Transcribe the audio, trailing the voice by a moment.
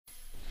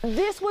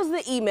This was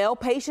the email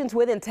patients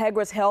with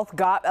Integris Health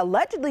got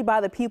allegedly by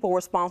the people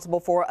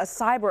responsible for a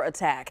cyber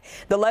attack.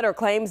 The letter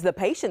claims the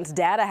patient's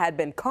data had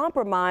been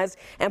compromised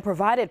and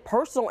provided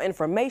personal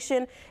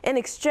information in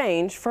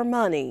exchange for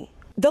money.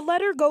 The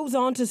letter goes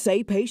on to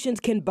say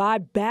patients can buy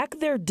back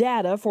their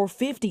data for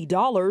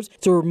 $50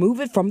 to remove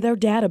it from their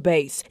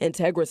database.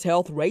 Integris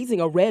Health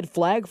raising a red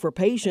flag for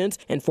patients,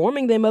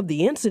 informing them of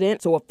the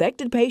incident so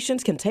affected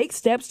patients can take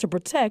steps to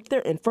protect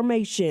their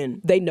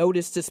information. They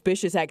noticed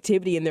suspicious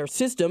activity in their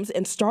systems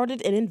and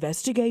started an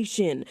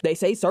investigation. They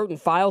say certain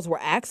files were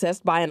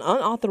accessed by an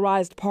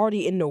unauthorized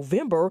party in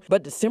November,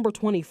 but December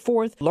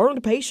 24th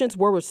learned patients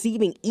were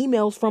receiving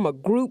emails from a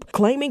group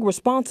claiming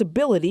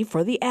responsibility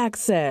for the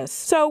access.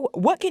 So,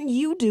 what can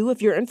you do if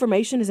your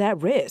information is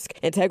at risk?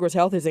 Integris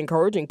Health is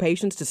encouraging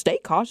patients to stay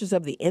cautious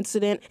of the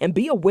incident and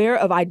be aware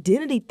of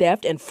identity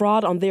theft and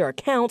fraud on their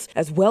accounts,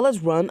 as well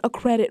as run a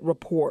credit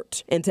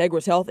report.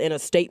 Integris Health in a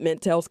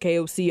statement tells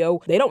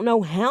KOCO they don't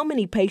know how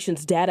many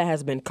patients' data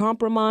has been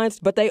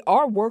compromised, but they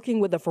are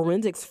working with a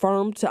forensics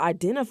firm to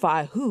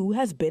identify who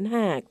has been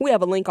hacked. We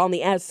have a link on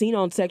the As Seen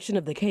On section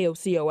of the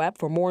KOCO app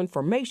for more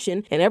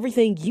information and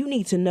everything you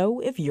need to know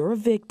if you're a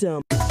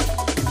victim.